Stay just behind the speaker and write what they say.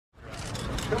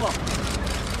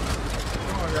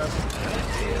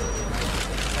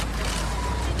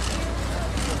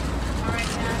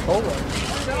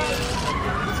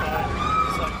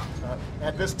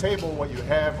At this table, what you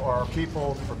have are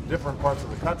people from different parts of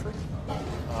the country.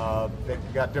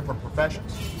 They've got different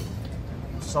professions,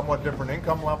 somewhat different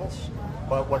income levels,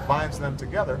 but what binds them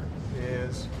together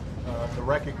is the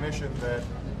recognition that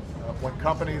when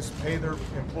companies pay their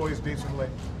employees decently,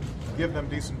 give them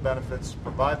decent benefits,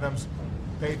 provide them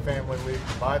paid family leave,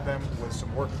 provide them with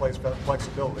some workplace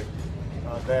flexibility,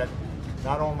 that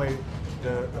not only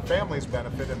the families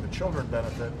benefit and the children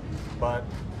benefit, but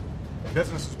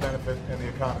businesses benefit and the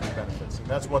economy benefits. And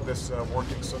that's what this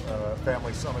Working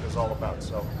Family Summit is all about.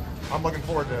 So I'm looking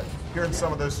forward to hearing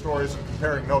some of those stories and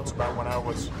comparing notes about when I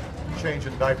was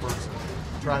changing diapers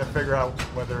and trying to figure out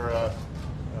whether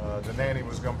the nanny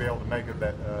was going to be able to make it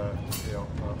that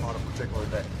on a particular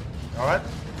day. All right?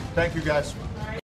 Thank you, guys.